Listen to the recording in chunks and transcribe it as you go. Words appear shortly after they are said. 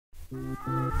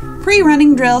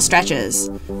Pre-running drill stretches.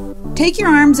 Take your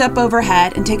arms up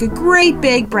overhead and take a great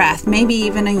big breath, maybe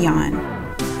even a yawn.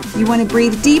 You want to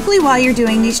breathe deeply while you're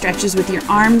doing these stretches with your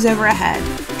arms overhead,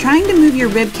 trying to move your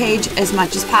rib cage as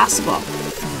much as possible.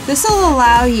 This will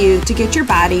allow you to get your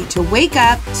body to wake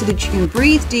up so that you can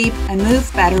breathe deep and move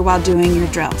better while doing your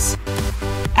drills.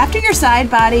 After your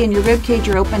side body and your rib cage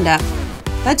are opened up,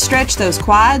 let's stretch those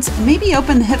quads and maybe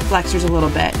open the hip flexors a little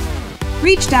bit.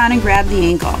 Reach down and grab the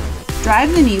ankle.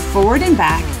 Drive the knee forward and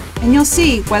back, and you'll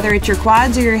see whether it's your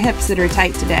quads or your hips that are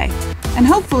tight today. And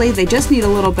hopefully they just need a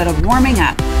little bit of warming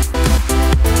up.